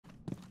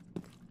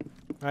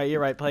Alright,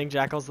 you're right. Playing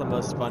Jackal's the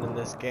most fun in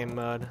this game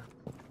mode.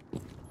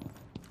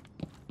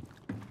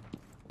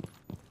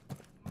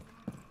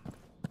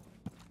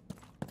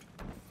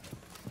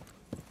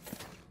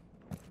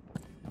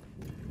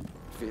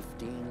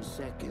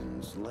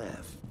 Seconds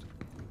left.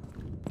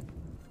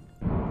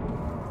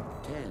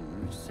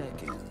 10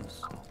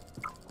 seconds.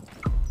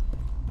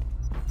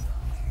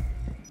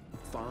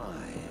 5,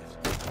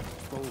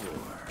 4,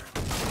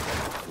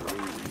 3.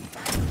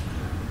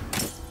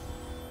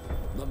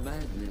 The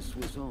madness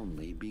was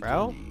only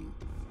beginning.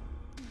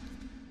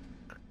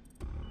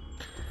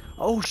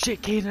 Oh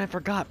shit, Caden, I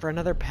forgot. For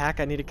another pack,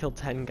 I need to kill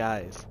 10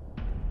 guys.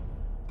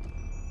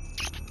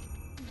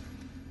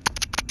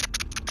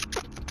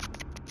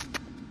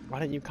 Why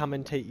don't you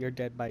commentate your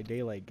Dead by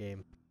Daylight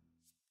game?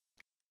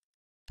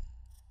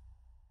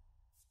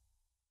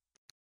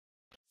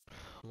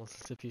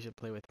 Almost as if you should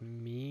play with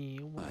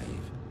me.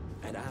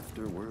 And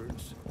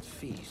afterwards,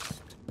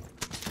 feast.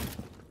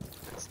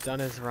 It's done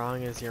as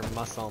wrong as your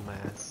muscle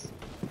mass.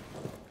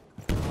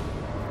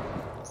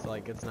 It's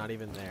like it's not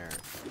even there.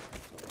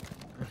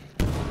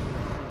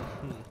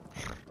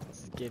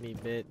 Skinny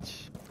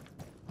bitch.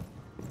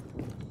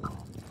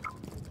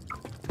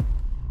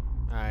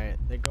 Alright,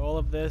 the goal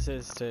of this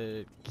is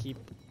to keep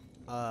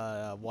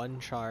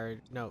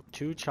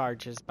two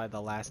charges by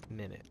the last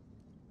minute.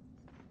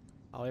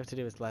 All we have to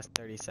do is last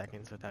 30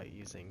 seconds without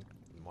using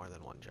more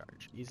than one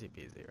charge. Easy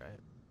peasy, right?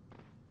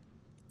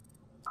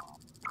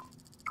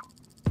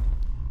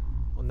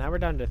 Well, now we're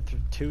down to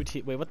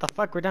wait, what the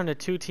fuck? We're down to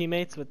 2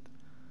 teammates with...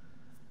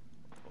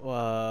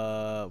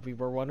 we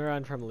were 1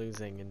 round from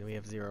losing, and we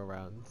have 0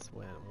 rounds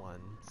when 1,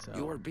 so...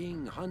 You're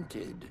being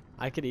hunted.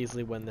 I could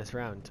easily win this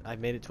round. I've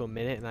made it to a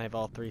minute, and I have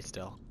all 3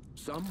 still.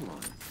 Someone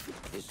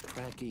is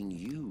tracking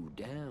you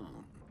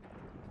down.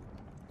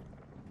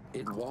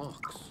 It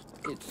walks.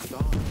 It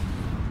stalks.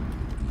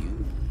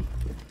 You.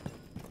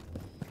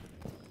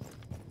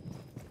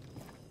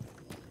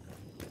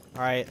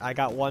 Alright, I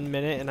got 1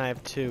 minute, and I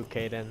have 2,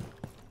 Caden.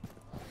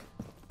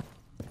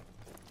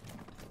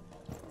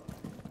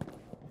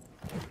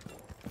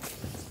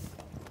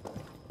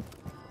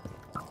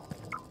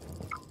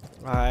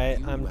 Alright,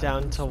 I'm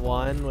down to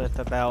 1 with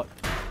about...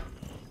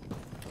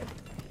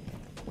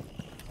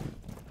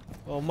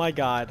 Oh my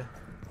god.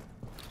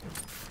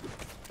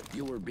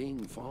 You were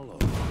being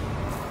followed.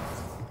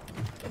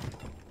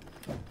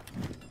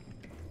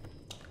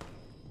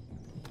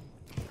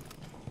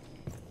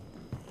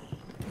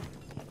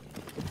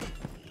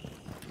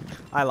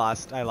 I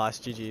lost,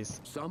 GG's.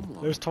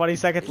 There's 20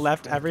 seconds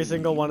left, every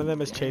single one of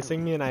them is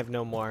chasing me and I have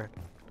no more.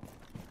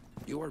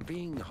 You are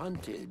being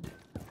hunted.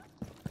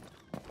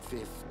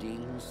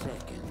 15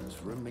 seconds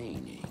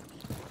remaining.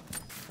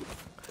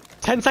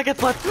 10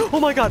 seconds left! Oh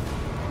my god!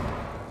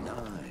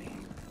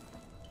 9,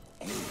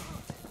 8, 5,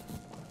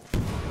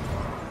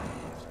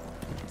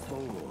 4,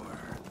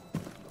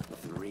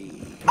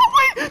 3. No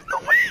way! No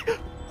way!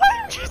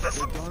 Why, Jesus!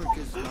 The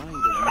darkest night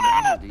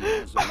of humanity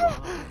has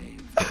arrived.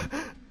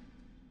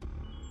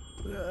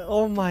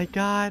 Oh my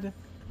god.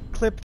 Clip